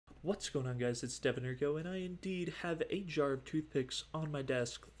What's going on, guys? It's Devinurgo, and I indeed have a jar of toothpicks on my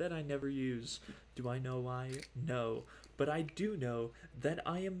desk that I never use. Do I know why? No. But I do know that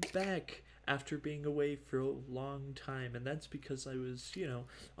I am back after being away for a long time, and that's because I was,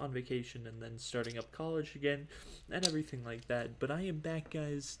 on vacation and then starting up college again and everything like that. But I am back,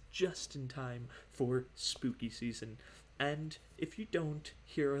 guys, just in time for spooky season. And if you don't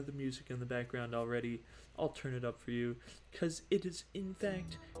hear the music in the background already, I'll turn it up for you, because it is in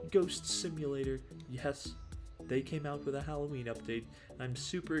fact Ghost Simulator. Yes, they came out with a Halloween update. I'm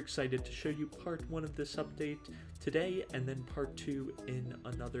super excited to show you part 1 of this update today, and then part 2 in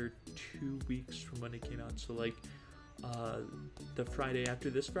another 2 weeks from when it came out. So like the Friday after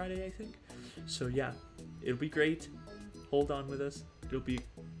this Friday, I think. So yeah, it'll be great. Hold on with us. It'll be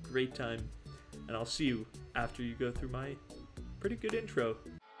a great time. And I'll see you after you go through my pretty good intro.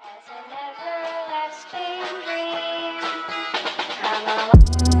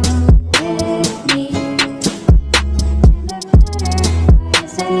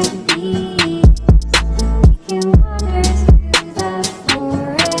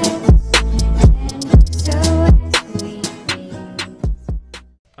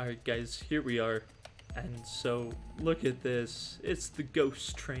 Alright guys, here we are. And so, look at this. It's the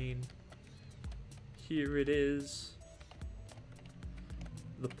ghost train. Here it is.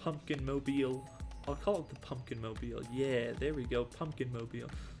 The pumpkin mobile. I'll call it the pumpkin mobile. Yeah, there we go, pumpkin mobile.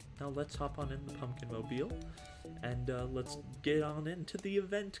 Now let's hop on in the pumpkin mobile and let's get on into the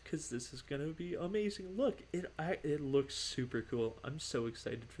event, because this is gonna be amazing. Look, it looks super cool. I'm so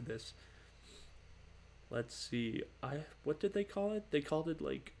excited for this. Let's see. What did they call it? They called it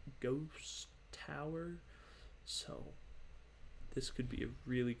like Ghost Tower. So this could be a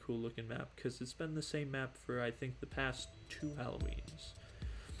really cool looking map, because it's been the same map for I think the past 2 Halloweens.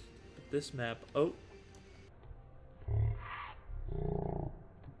 But this map, oh.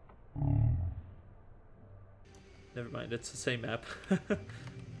 Never mind, it's the same map.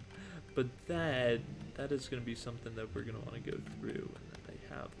 But that is going to be something that we're going to want to go through. And then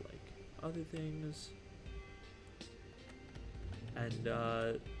they have like other things.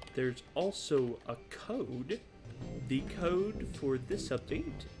 And there's also a code. The code for this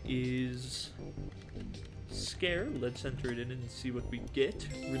update is scare. Let's enter it in and see what we get.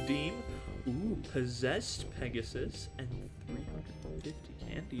 Redeem. Ooh, possessed Pegasus and 350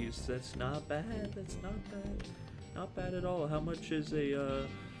 candies. That's not bad. That's not bad. Not bad at all. How much is a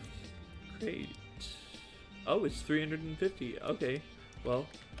crate? Oh, it's 350. Okay. Well,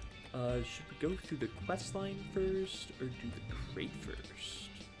 should we go through the quest line first or do the crate first?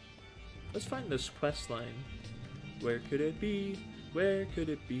 Let's find this quest line. Where could it be? Where could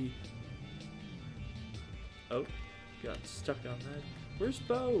it be? Oh, got stuck on that. Where's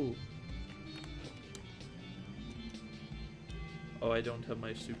Bo? Oh, I don't have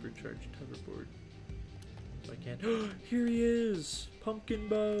my supercharged hoverboard. So I can't. Here he is! Pumpkin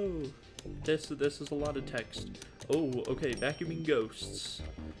Bo! This is a lot of text. Oh, okay, vacuuming ghosts.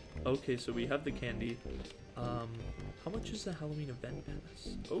 Okay, so we have the candy. How much is the Halloween event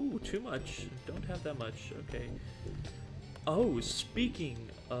pass? Oh, too much. Don't have that much. Okay. Oh, speaking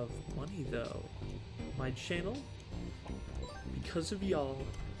of money though, my channel, because of y'all,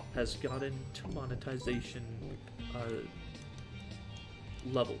 has gotten to monetization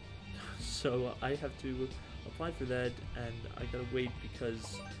level. So I have to apply for that, and I gotta wait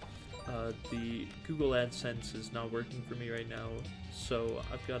because the Google AdSense is not working for me right now. So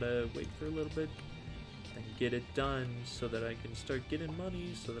I've gotta wait for a little bit and get it done so that I can start getting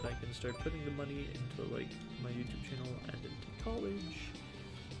money, so that I can start putting the money into like my YouTube channel and into college,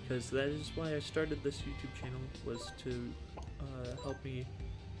 because that is why I started this YouTube channel, was to help me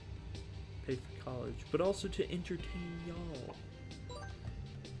pay for college, but also to entertain y'all,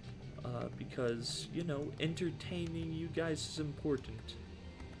 because entertaining you guys is important,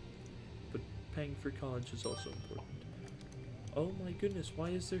 but paying for college is also important. Oh my goodness, why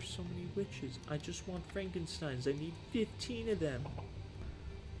is there so many witches? I just want Frankensteins. I need 15 of them.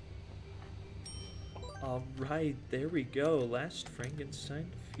 Alright, there we go. Last Frankenstein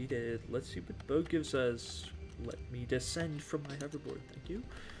defeated. Let's see what Bo gives us. Let me descend from my hoverboard. Thank you.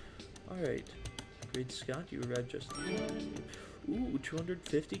 Alright. Great Scott, you arrived just in time. Ooh,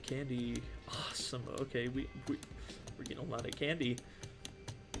 250 candy. Awesome. Okay, we're getting a lot of candy.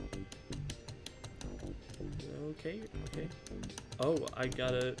 Okay. Oh, I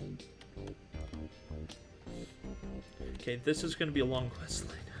gotta... Okay, this is gonna be a long quest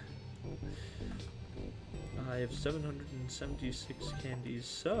line. I have 776 candies,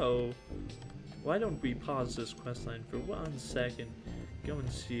 so why don't we pause this quest line for 1 second, go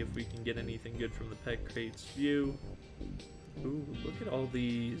and see if we can get anything good from the pet crates view. Ooh, look at all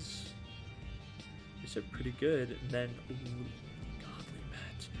these. These are pretty good. And then, ooh, godly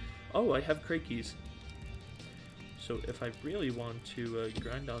pets. Oh, I have crate keys. So if I really want to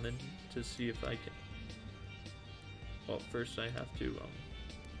grind on it to see if I can... Well, first I have to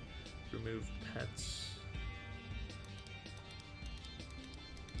remove pets.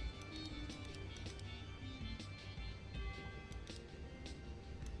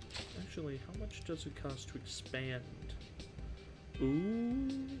 Actually, how much does it cost to expand? Ooh.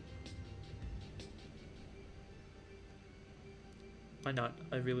 Why not?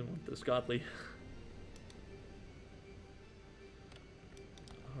 I really want this godly.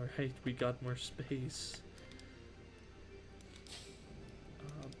 Alright, we got more space.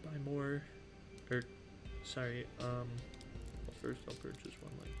 Buy more. Sorry, well, first I'll purchase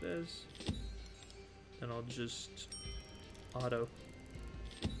one like this. Then I'll just auto.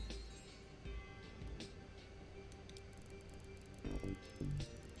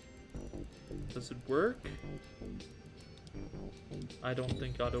 Does it work? I don't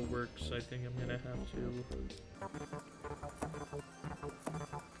think auto works. I think I'm gonna have to...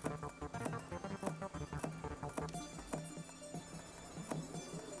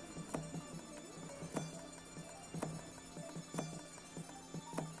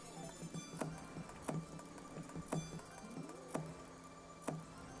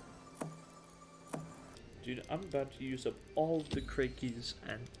 Dude, I'm about to use up all of the crate keys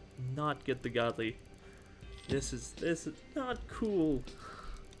and not get the godly. This is not cool.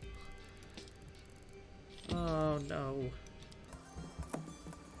 Oh no.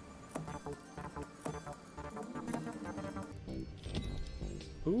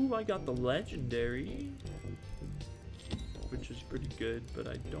 Ooh, I got the legendary, which is pretty good, but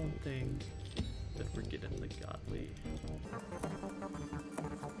I don't think that we're getting the godly.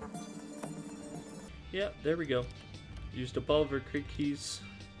 Yeah, there we go. Used up all of our crate keys.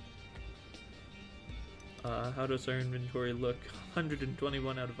 How does our inventory look?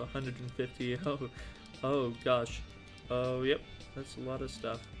 121 out of 150. Oh gosh. Oh, yep. That's a lot of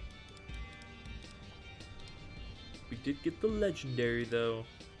stuff. We did get the legendary though.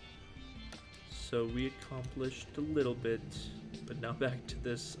 So we accomplished a little bit. But now back to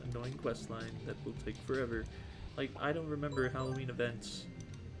this annoying quest line that will take forever. Like, I don't remember Halloween events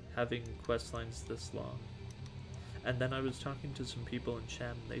having quest lines this long. And then I was talking to some people in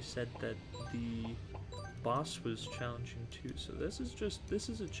chat and they said that the boss was challenging too. So this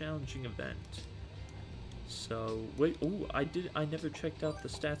is a challenging event. So wait, oh, I never checked out the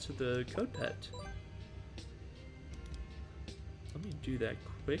stats of the code pet. Let me do that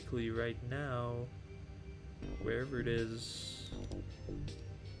quickly right now. Wherever it is.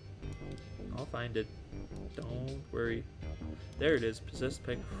 I'll find it. Don't worry. There it is, possessed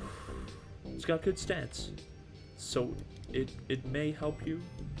peg. It's got good stats. So it may help you.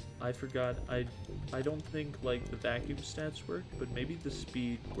 I forgot. I don't think like the vacuum stats work, but maybe the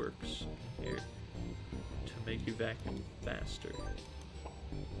speed works here to make you vacuum faster.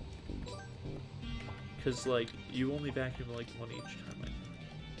 Cause like you only vacuum like one each time, I think.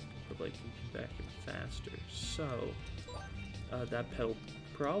 But like you can vacuum faster. So that will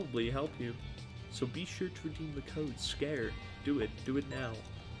probably help you. So be sure to redeem the code SCARE. Do it now.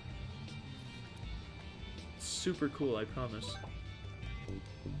 Super cool, I promise.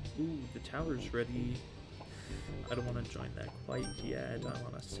 Ooh, the tower's ready. I don't want to join that quite yet. I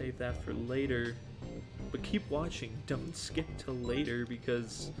want to save that for later. But keep watching. Don't skip till later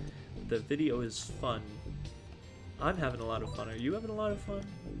because the video is fun. I'm having a lot of fun. Are you having a lot of fun?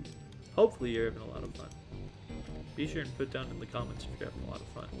 Hopefully you're having a lot of fun. Be sure and put down in the comments if you're having a lot of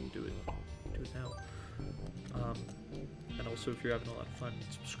fun. Do it now. And also if you're having a lot of fun,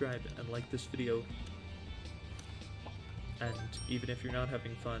 subscribe and like this video. And even if you're not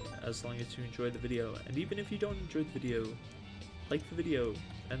having fun, as long as you enjoy the video, and even if you don't enjoy the video, like the video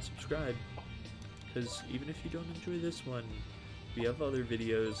and subscribe, because even if you don't enjoy this one, we have other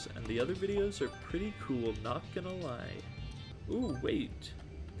videos, and the other videos are pretty cool, not gonna lie. Ooh, wait,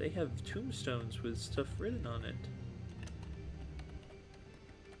 they have tombstones with stuff written on it.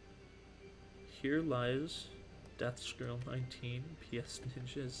 Here lies Death's Girl 19, PS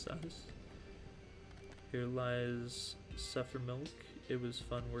Ninja is sus. Here lies Suffermilk. It was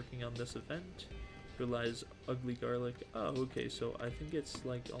fun working on this event. Here lies Ugly Garlic. Oh, okay, so I think it's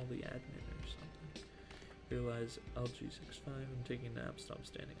like all the admin or something. Here lies LG65. I'm taking a nap. Stop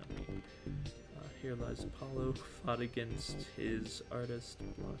standing on me. Here lies Apollo. Fought against his artist.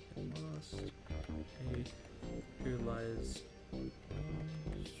 Blocked and lost. Hey, here lies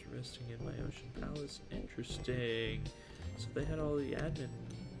just resting in my ocean palace. Interesting. So they had all the admin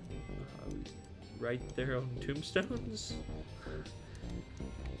write their own tombstones.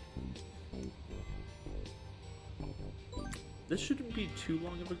 This shouldn't be too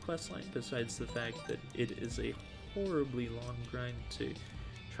long of a questline, besides the fact that it is a horribly long grind to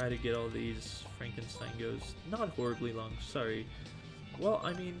try to get all these Frankenstein ghosts. Not horribly long, sorry. Well,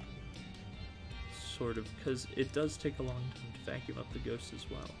 I mean, sort of, because it does take a long time to vacuum up the ghosts as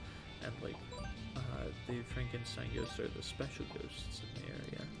well. And, like, the Frankenstein ghosts are the special ghosts in the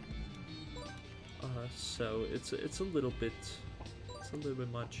area. So it's a little bit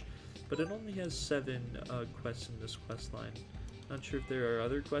much. But it only has 7 quests in this quest line. Not sure if there are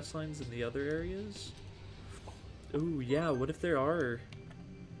other quest lines in the other areas. Ooh, yeah, what if there are?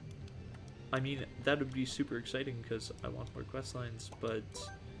 I mean, that would be super exciting because I want more quest lines, but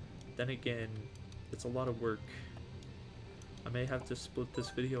then again, it's a lot of work. I may have to split this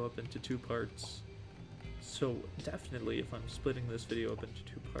video up into 2 parts. So definitely, if I'm splitting this video up into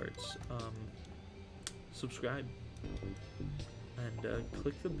 2 parts, subscribe. And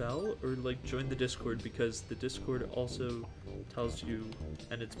click the bell, or like join the Discord, because the Discord also tells you,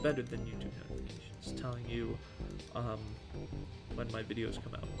 and it's better than YouTube notifications, telling you when my videos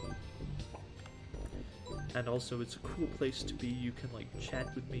come out. And also, it's a cool place to be. You can like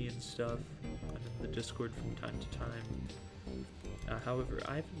chat with me and stuff. I'm in the Discord from time to time. However,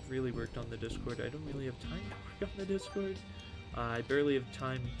 I haven't really worked on the Discord. I don't really have time to work on the Discord. I barely have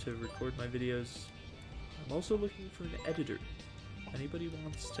time to record my videos. I'm also looking for an editor. Anybody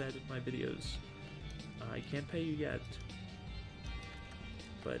wants to edit my videos? I can't pay you yet.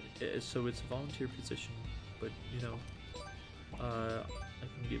 But, so it's a volunteer position, but, you know, I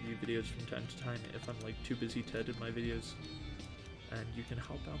can give you videos from time to time if I'm, like, too busy to edit my videos. And you can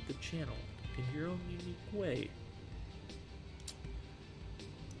help out the channel in your own unique way.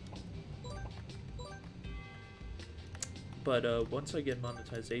 But, once I get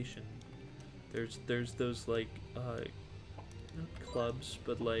monetization, there's those, like, not clubs,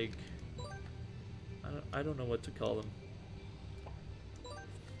 but like, I don't know what to call them,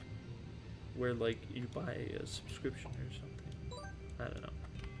 where like you buy a subscription or something. I don't know.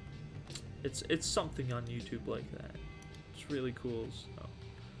 It's something on YouTube like that. It's really cool, so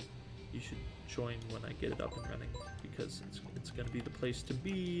you should join when I get it up and running, because it's gonna be the place to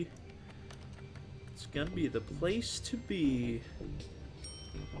be. It's gonna be the place to be.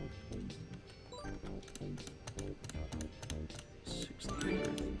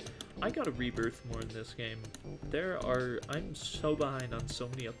 I gotta rebirth more in this game. I'm so behind on so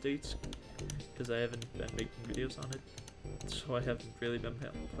many updates because I haven't been making videos on it, so I haven't really been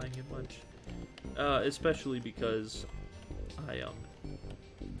playing it much. Especially because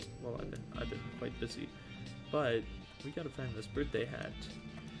well, I've been quite busy. But we gotta find this birthday hat.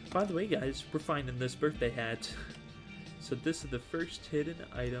 By the way, guys, we're finding this birthday hat. So this is the first hidden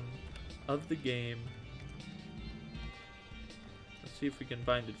item of the game. See if we can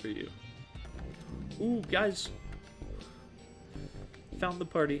find it for you. Ooh, guys, found the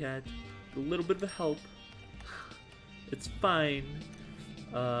party hat. A little bit of help. It's fine.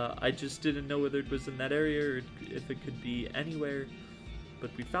 I just didn't know whether it was in that area or if it could be anywhere.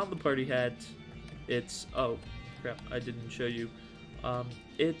 But we found the party hat. It's, oh crap, I didn't show you.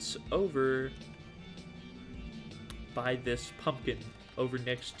 It's over by this pumpkin, over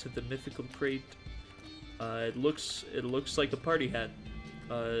next to the mythical crate. It looks like a party hat.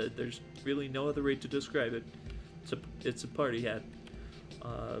 There's really no other way to describe it. It's a party hat.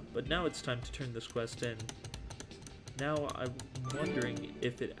 But now it's time to turn this quest in. Now I'm wondering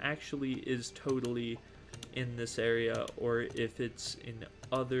if it actually is totally in this area, or if it's in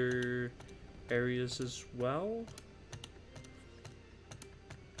other areas as well.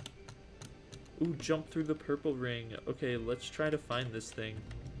 Ooh, jump through the purple ring. Okay, let's try to find this thing.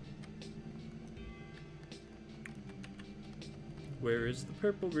 Where is the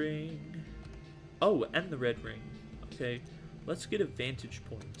purple ring? Oh, and the red ring. Okay, let's get a vantage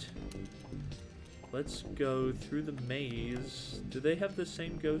point. Let's go through the maze. Do they have the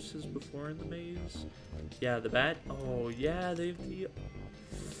same ghosts as before in the maze? Yeah, the bat. Oh, yeah, they have the...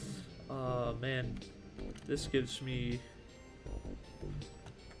 Oh, man. This gives me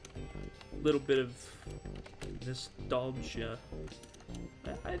a little bit of nostalgia.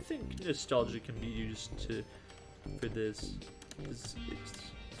 I think nostalgia can be used for this.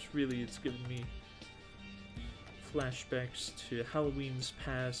 It's giving me flashbacks to Halloween's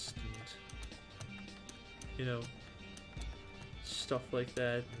past and, you know, stuff like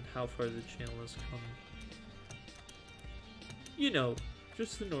that, and how far the channel has come. You know,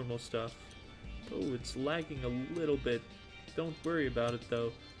 just the normal stuff. Oh, it's lagging a little bit. Don't worry about it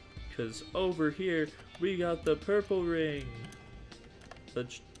though, because over here we got the purple ring.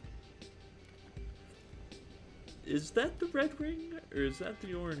 Is that the red ring, or is that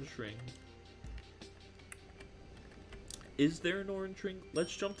the orange ring? Is there an orange ring?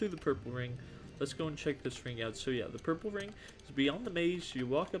 Let's jump through the purple ring. Let's go and check this ring out. So yeah, the purple ring is beyond the maze. You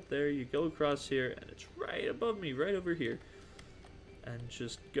walk up there, you go across here, and it's right above me, right over here. And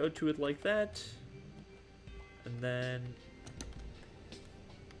just go to it like that. And then...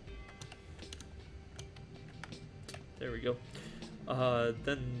 there we go.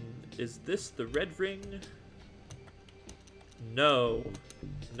 Then, is this the red ring? No.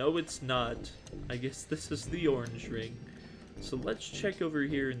 No, it's not. I guess this is the orange ring. So let's check over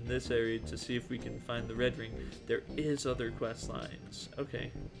here in this area to see if we can find the red ring. There is other quest lines.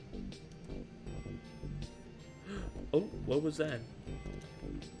 Okay. Oh, what was that?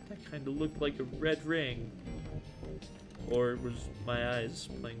 That kind of looked like a red ring. Or was my eyes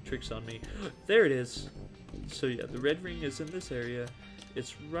playing tricks on me? There it is. So yeah, the red ring is in this area.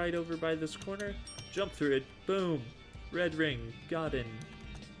 It's right over by this corner. Jump through it. Boom. Red ring. Got in.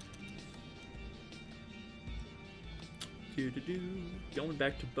 Going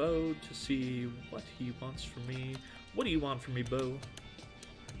back to Bo to see what he wants from me. What do you want from me, Bo?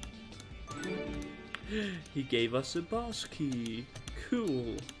 He gave us a boss key.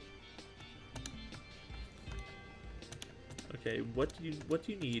 Cool. Okay, what do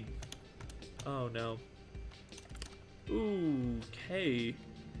you need? Oh no. Ooh, okay.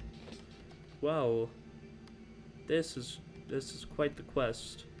 Well, this is quite the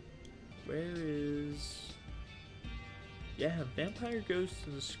quest. Where is... yeah, vampire ghosts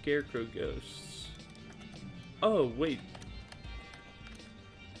and scarecrow ghosts. Oh, wait.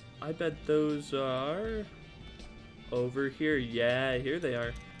 I bet those are... over here. Yeah, here they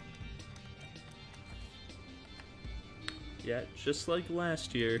are. Yeah, just like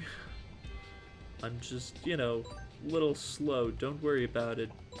last year. I'm just, you know, a little slow. Don't worry about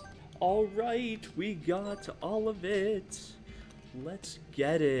it. Alright, we got all of it. Let's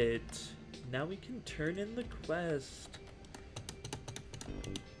get it. Now we can turn in the quest.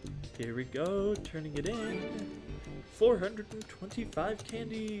 Here we go, turning it in. 425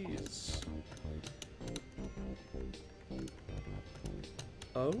 candies.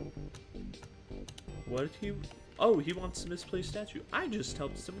 Oh? What did he... oh, he wants a misplaced statue. I just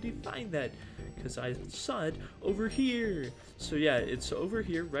helped somebody find that because I saw it over here. So yeah, it's over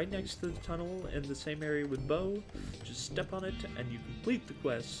here right next to the tunnel in the same area with Bo. Just step on it and you complete the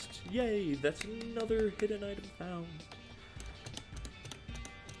quest. Yay, that's another hidden item found.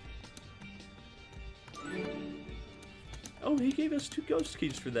 Oh, he gave us 2 ghost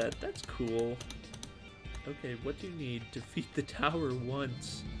keys for that. That's cool. Okay, what do you need? Defeat the tower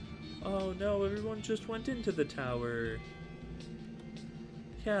once. Oh no, everyone just went into the tower.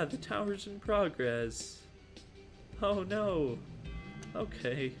 Yeah, the tower's in progress. Oh no.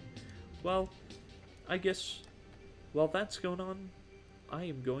 Okay. Well, I guess while that's going on, I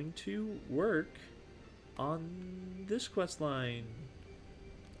am going to work on this quest line.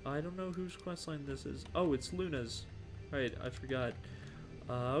 I don't know whose quest line this is. Oh, it's Luna's. Right, I forgot.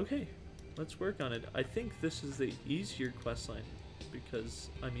 Okay, let's work on it. I think this is the easier quest line because,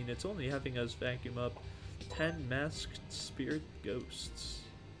 I mean, it's only having us vacuum up 10 masked spirit ghosts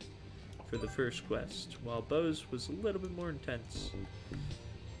for the first quest, while Bo's was a little bit more intense.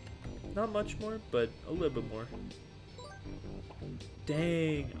 Not much more, but a little bit more.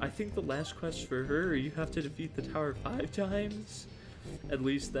 Dang, I think the last quest for her, you have to defeat the tower 5 times? At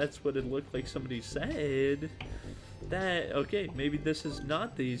least that's what it looked like somebody said. That, okay, maybe this is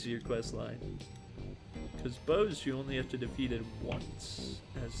not the easier quest line. Because Bo's, you only have to defeat it once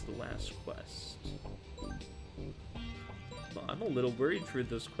as the last quest. Well, I'm a little worried for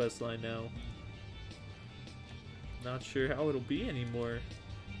this quest line now. Not sure how it'll be anymore.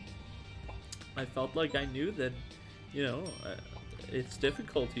 I felt like I knew that, you know, it's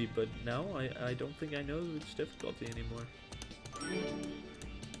difficulty, but now I don't think I know its difficulty anymore.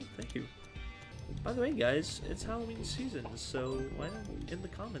 Thank you. By the way, guys, it's Halloween season, so why don't, in the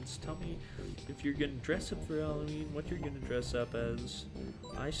comments, tell me if you're gonna dress up for Halloween, what you're gonna dress up as.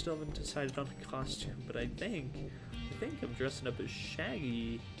 I still haven't decided on a costume, but I think I'm dressing up as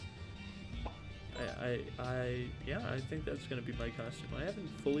Shaggy. Yeah, I think that's gonna be my costume. I haven't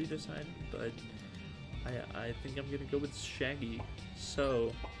fully decided, but I think I'm gonna go with Shaggy.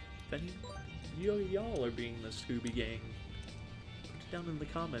 So, if any y'all are being the Scooby Gang, down in the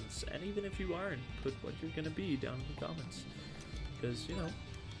comments, and even if you aren't, put what you're gonna be down in the comments, because, you know,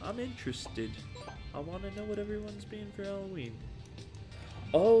 I'm interested. I want to know what everyone's being for Halloween.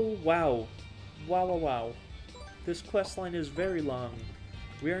 Oh wow, wow, this quest line is very long.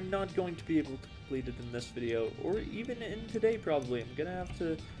 We are not going to be able to complete it in this video, or even in today probably. I'm gonna have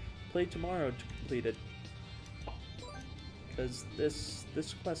to play tomorrow to complete it. because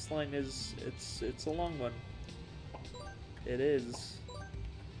this quest line is it's a long one. It is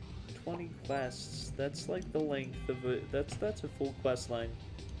 20 quests. That's like the length of it. That's a full quest line.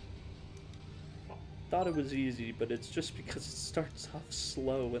 Thought it was easy, but it's just because it starts off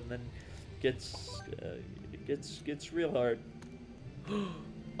slow and then gets real hard.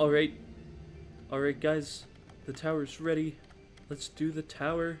 All right, guys, the tower's ready. Let's do the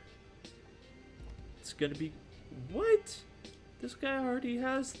tower. It's gonna be what? This guy already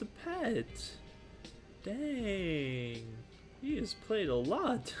has the pet. Dang, he has played a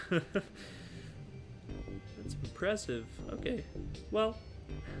lot. That's impressive. Okay, well.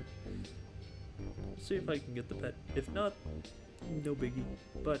 See if I can get the pet. If not, no biggie.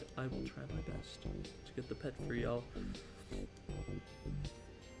 But I will try my best to get the pet for y'all.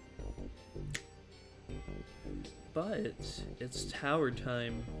 But it's tower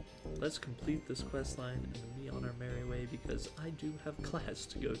time. Let's complete this quest line and then be on our merry way because I do have class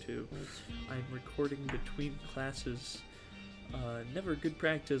to go to. I'm recording between classes. Never good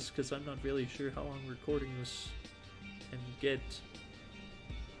practice because I'm not really sure how long recording this can get.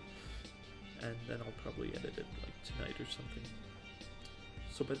 And then I'll probably edit it like tonight or something.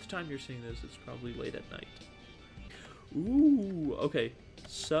 So by the time you're seeing this, it's probably late at night. Ooh, okay.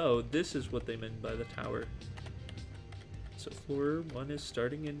 So this is what they meant by the tower. So floor 1 is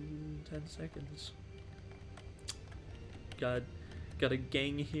starting in 10 seconds. Got a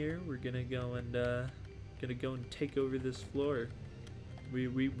gang here. We're gonna go and take over this floor. We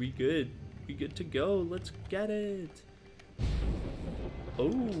good. We good to go. Let's get it.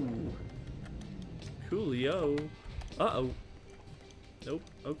 Oh. Coolio. Uh-oh. Nope.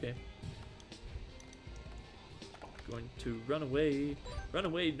 Okay. Going to run away. Run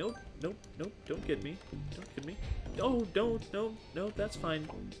away. Nope. Nope. Nope. Don't get me. Don't get me. Oh, don't. No. No, that's fine.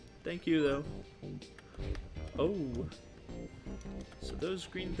 Thank you, though. Oh. So those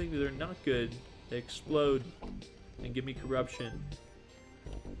green things are not good. They explode and give me corruption.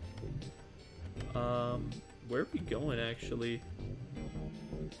 Where are we going, actually?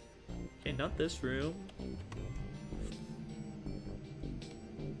 Okay, not this room.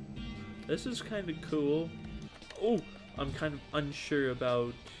 This is kind of cool. Oh, I'm kind of unsure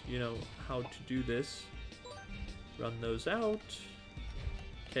about, you know, how to do this. Run those out.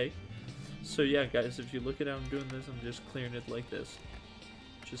 Okay. So yeah, guys, if you look at how I'm doing this, I'm just clearing it like this.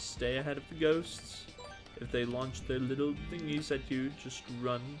 Just stay ahead of the ghosts. If they launch their little thingies at you, just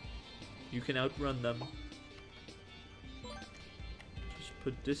run. You can outrun them.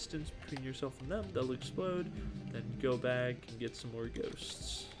 Put distance between yourself and them, they'll explode, then go back and get some more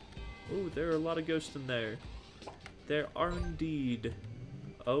ghosts. Oh, there are a lot of ghosts in there. There are indeed.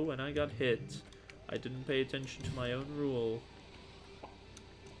 Oh, and I got hit. I didn't pay attention to my own rule.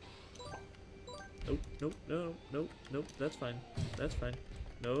 Nope, nope, no, nope, nope, that's fine. That's fine.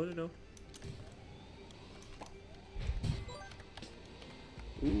 No, no, no.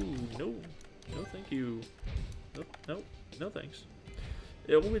 Ooh, no. No, thank you. Nope, nope, no thanks.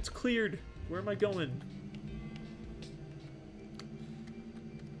 Oh, it's cleared. Where am I going?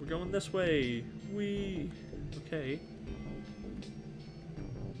 We're going this way. Whee. Okay.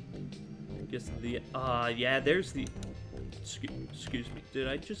 I guess the... yeah, there's the... Excuse me. Did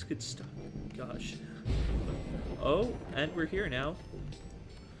I just get stuck? Gosh. Oh, and we're here now.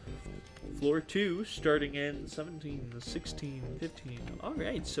 Floor 2, starting in 17, 16, 15.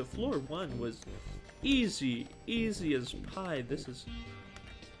 Alright, so floor 1 was easy. Easy as pie. This is...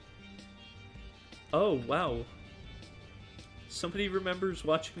 Oh, wow. Somebody remembers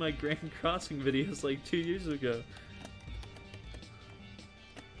watching my Grand Crossing videos like 2 years ago.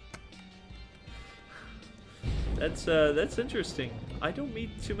 That's interesting. I don't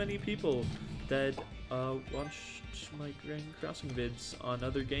meet too many people that watch my Grand Crossing vids on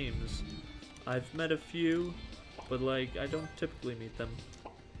other games. I've met a few, but like I don't typically meet them.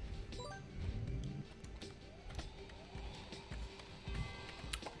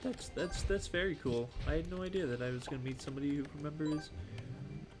 That's very cool. I had no idea that I was gonna meet somebody who remembers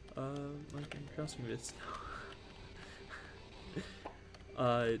my Grand Crossing vids.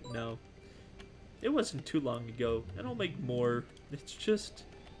 No. It wasn't too long ago, and I'll make more. It's just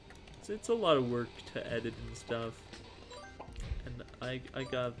it's a lot of work to edit and stuff. And I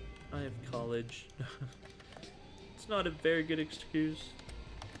have college. It's not a very good excuse,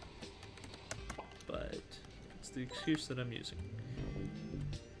 but it's the excuse that I'm using.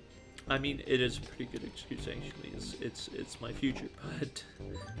 I mean, it is a pretty good excuse actually. It's my future, but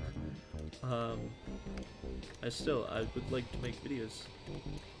I would like to make videos.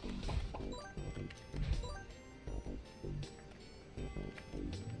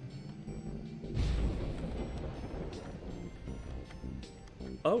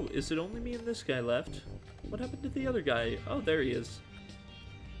 Oh, is it only me and this guy left? What happened to the other guy? Oh, there he is.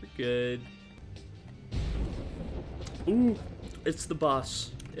 We're good. Ooh, it's the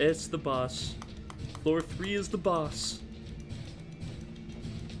boss. It's the boss. Floor 3 is the boss.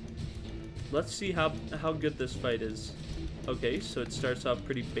 Let's see how good this fight is. Okay, so it starts off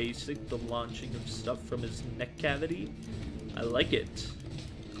pretty basic, the launching of stuff from his neck cavity. I like it.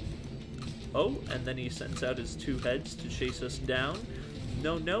 Oh, and then he sends out his 2 heads to chase us down.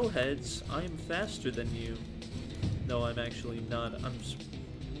 No, no, heads. I am faster than you. No, I'm actually not. I'm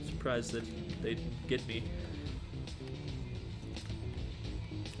surprised that they didn't get me.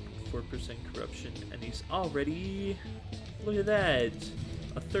 4% corruption, and he's already... Look at that!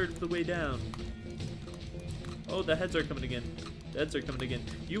 A third of the way down. Oh, the heads are coming again. The heads are coming again.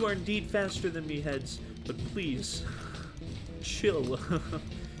 You are indeed faster than me, heads. But please, chill.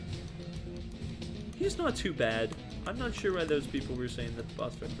 He's not too bad. I'm not sure why those people were saying that the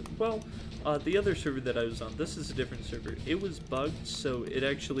boss fight was... Well, the other server that I was on, this is a different server. It was bugged, so it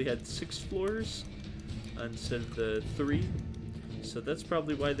actually had 6 floors instead of the 3. So that's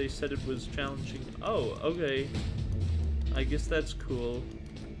probably why they said it was challenging. Oh, okay. I guess that's cool.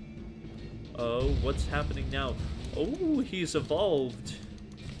 Oh, what's happening now? Oh, he's evolved.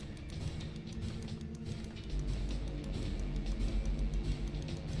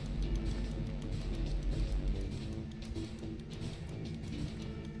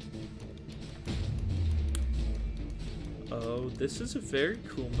 Oh, this is a very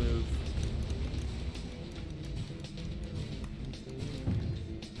cool move.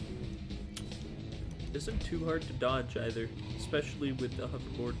 Isn't too hard to dodge either, especially with the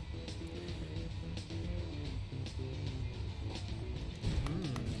hoverboard.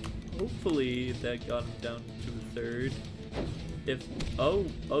 Hopefully that got him down to a third. If oh,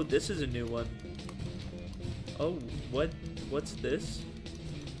 this is a new one. Oh, what's this?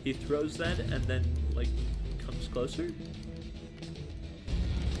 He throws that and then like comes closer.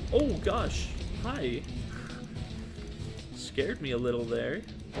 Oh gosh, hi. Scared me a little there.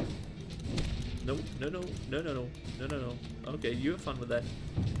 No. Okay, you have fun with that.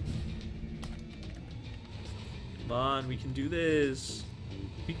 Come on, we can do this.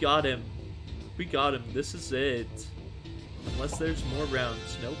 We got him. We got him. This is it. Unless there's more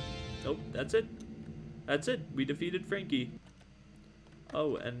rounds. Nope. That's it. That's it. We defeated Frankie.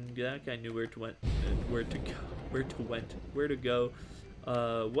 Oh, and that guy knew where to go.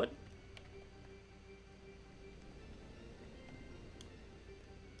 What?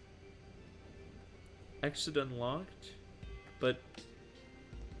 Exit unlocked? But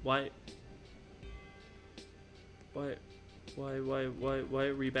why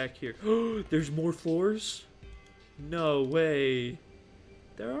are we back here? There's more floors? No way.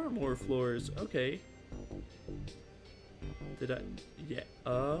 There are more floors. Okay. Did I? Yeah.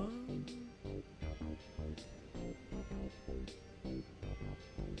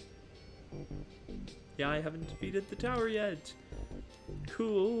 Yeah, I haven't defeated the tower yet.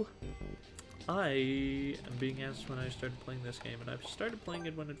 Cool. I am being asked when I started playing this game, and I started playing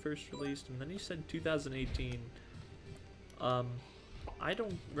it when it first released, and then he said 2018. I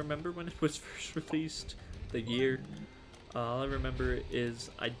don't remember when it was first released, the year. All I remember is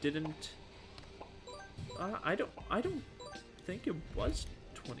I don't think it was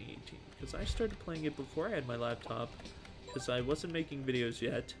 2018, because I started playing it before I had my laptop, because I wasn't making videos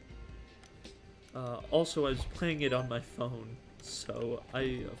yet. Also, I was playing it on my phone, so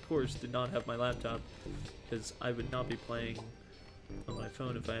I, of course, did not have my laptop, because I would not be playing on my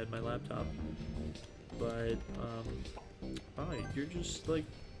phone if I had my laptop. But, oh, you're just, like,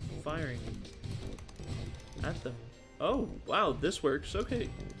 firing at them. Oh, wow, this works. Okay.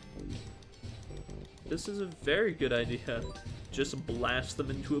 This is a very good idea. Just blast them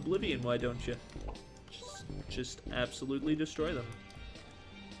into oblivion, why don't you? Just absolutely destroy them.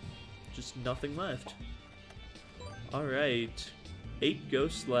 Just nothing left. Alright. 8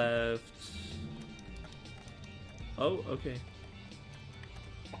 ghosts left. Oh, okay.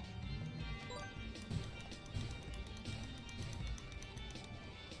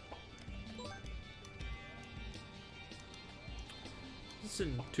 This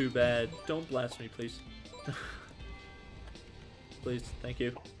isn't too bad. Don't blast me, please. Please, thank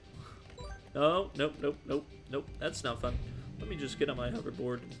you. No, nope. That's not fun. Let me just get on my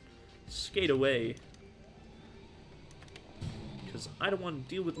hoverboard and skate away. Because I don't want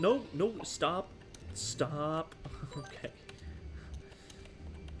to deal with... No, stop. Stop. Okay.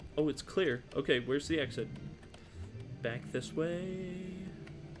 Oh, it's clear. Okay, where's the exit? Back this way.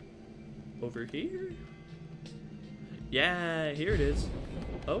 Over here? Yeah, here it is.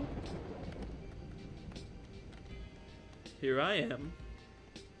 Oh. Here I am.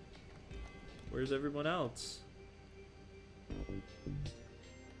 Where's everyone else?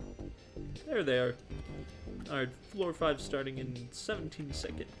 There they are. Alright, floor 5 starting in 17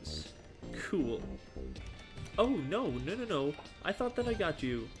 seconds. Cool. Oh, no. I thought that I got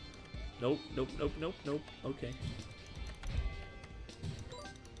you. Nope. Okay.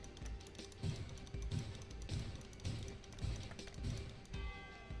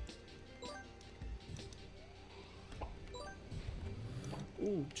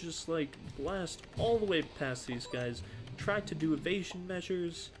 Ooh, just like blast all the way past these guys. Try to do evasion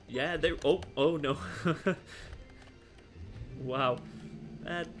measures. Yeah, they're... Oh no. Wow.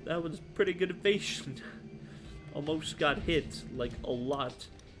 That was pretty good evasion. Almost got hit, like, a lot.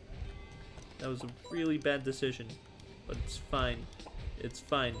 That was a really bad decision. But it's fine. It's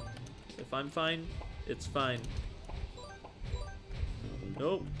fine. If I'm fine, it's fine.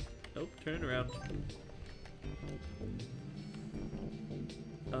 Nope. Turn around.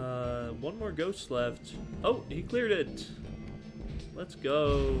 One more ghost left. Oh, he cleared it. Let's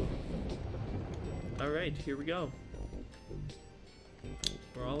go. Alright, here we go.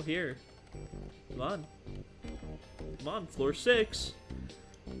 We're all here. Come on. Come on, floor 6.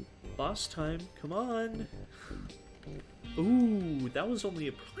 Boss time. Come on. Ooh, that was only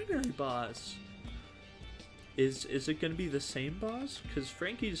a primary boss. Is it going to be the same boss? Because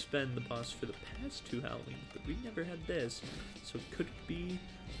Frankie's been the boss for the past 2 Halloweens, but we never had this. So could it be...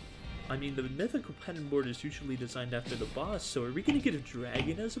 I mean, the mythical pattern board is usually designed after the boss, so are we going to get a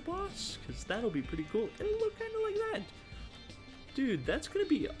dragon as a boss? Because that'll be pretty cool. It'll look kind of like that. Dude, that's going to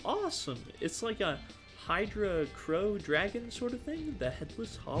be awesome. It's like a Hydra Crow Dragon sort of thing. The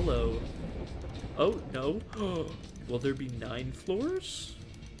Headless Hollow. Oh, no. Will there be 9 floors?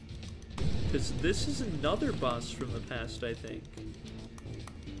 Because this is another boss from the past, I think.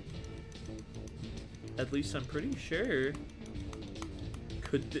 At least I'm pretty sure.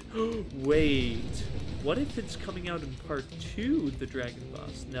 Wait. What if it's coming out in part 2, the dragon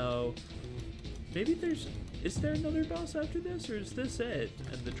boss? No. Maybe there's... Is there another boss after this, or is this it?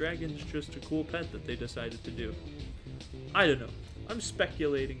 And the dragon's just a cool pet that they decided to do. I don't know. I'm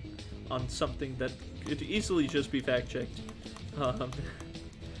speculating on something that could easily just be fact-checked.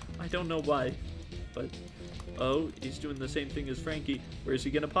 I don't know why, but... Oh, he's doing the same thing as Frankie. Where is he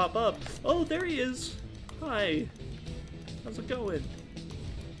gonna pop up? Oh, there he is! Hi! How's it going?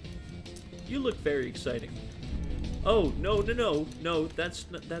 You look very exciting. Oh, no,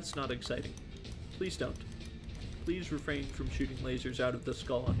 that's not exciting. Please don't. Please refrain from shooting lasers out of the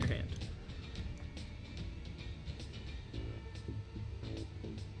skull on your hand.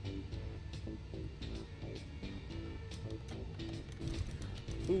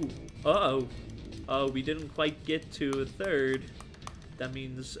 Ooh, uh-oh. Oh, we didn't quite get to a third. That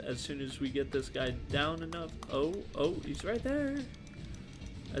means as soon as we get this guy down enough... Oh, he's right there.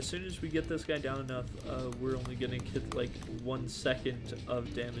 As soon as we get this guy down enough, we're only gonna get like 1 second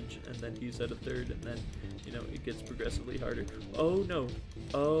of damage, and then he's at a third, and then, you know, it gets progressively harder. Oh no.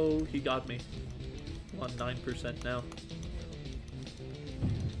 Oh, he got me. I'm on 9% now.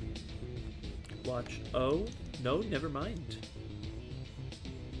 Watch. Oh, no, never mind.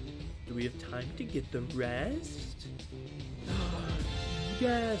 Do we have time to get the rest?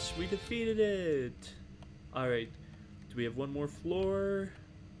 Yes, we defeated it. Alright. Do we have one more floor?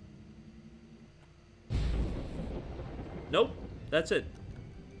 Nope, that's it.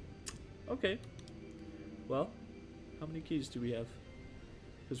 Okay. Well, how many keys do we have?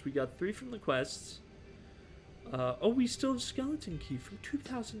 Because we got 3 from the quests. Oh, we still have skeleton key from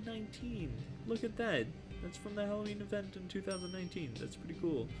 2019. Look at that. That's from the Halloween event in 2019. That's pretty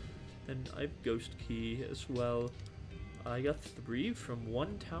cool. And I have ghost key as well. I got 3 from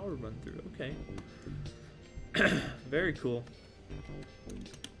 1 tower run through. Okay. Very cool.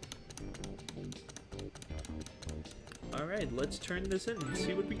 Alright, let's turn this in and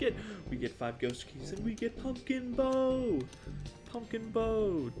see what we get. We get 5 ghost keys and we get pumpkin bow. Pumpkin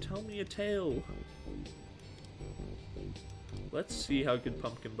bow, tell me a tale. Let's see how good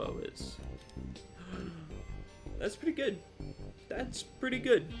pumpkin bow is. That's pretty good. That's pretty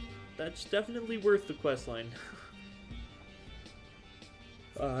good. That's definitely worth the questline.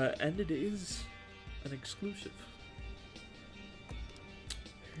 And it is an exclusive.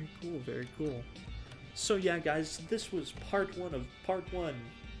 Very cool, very cool. So yeah, guys, this was part 1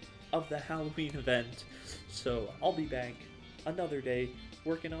 of the Halloween event. So I'll be back another day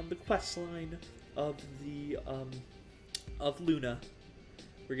working on the quest line of the of Luna.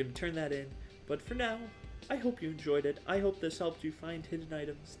 We're gonna turn that in, but for now, I hope you enjoyed it. I hope this helped you find hidden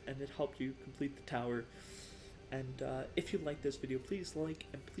items and it helped you complete the tower. And if you like this video, please like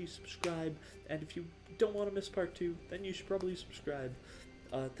and please subscribe. And if you don't want to miss part 2, then you should probably subscribe.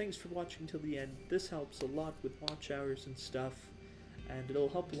 thanks for watching till the end. This helps a lot with watch hours and stuff, and it'll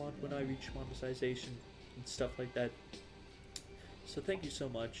help a lot when I reach monetization and stuff like that. So thank you so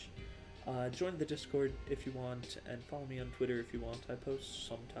much. Join the Discord if you want, and follow me on Twitter if you want. I post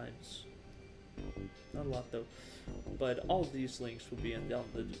sometimes, not a lot though. But all of these links will be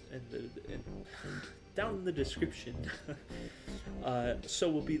down in the description. So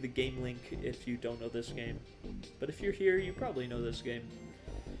will be the game link if you don't know this game. But if you're here, you probably know this game.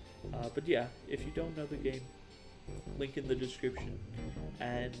 But yeah, if you don't know the game, link in the description.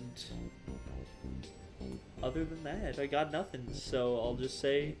 And other than that, I got nothing. So I'll just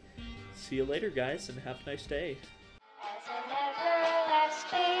say, see you later, guys, and have a nice day.